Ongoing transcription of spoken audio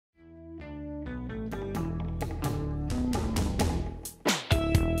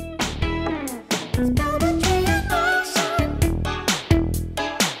She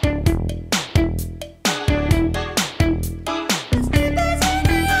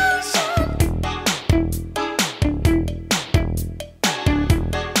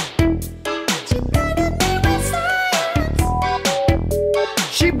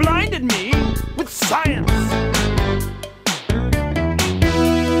blinded me with science.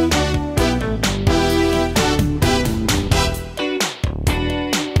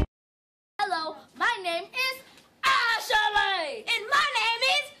 Hello, my name is Jone. And my name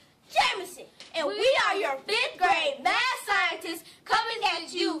is Jameson. And we are your 5th grade math scientists coming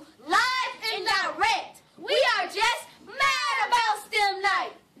at you live and direct. We are just mad about STEM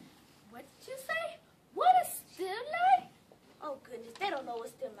night. What did you say? What is STEM night? Oh goodness, they don't know what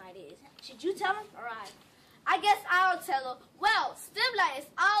STEM night is. Should you tell them? All right. I guess I'll tell them. Well, STEM night is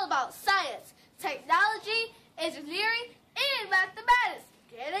all about science, technology, engineering, and mathematics.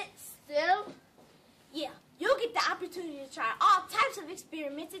 Get it? STEM? Yeah, you'll get the opportunity to try all types of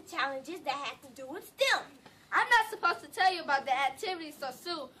experiments and challenges that have to do with STEM. I'm not supposed to tell you about the activities so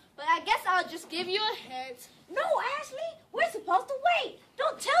soon, but I guess I'll just give you a hint. No, Ashley, we're supposed to wait.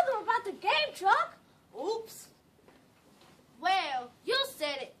 Don't tell them about the game truck. Oops. Well, you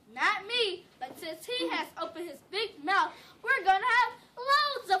said it, not me. But since he has opened his big mouth, we're going to have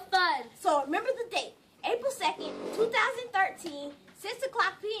loads of fun. So remember the date, April 2nd, 2013, 6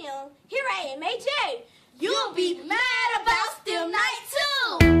 o'clock p.m. here at MHA. You'll be mad about STEM night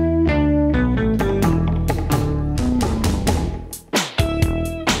too.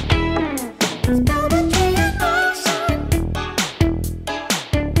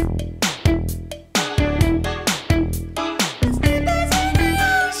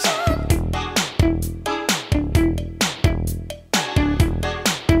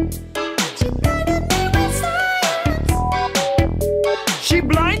 She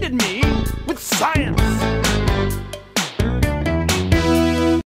blinded me with science.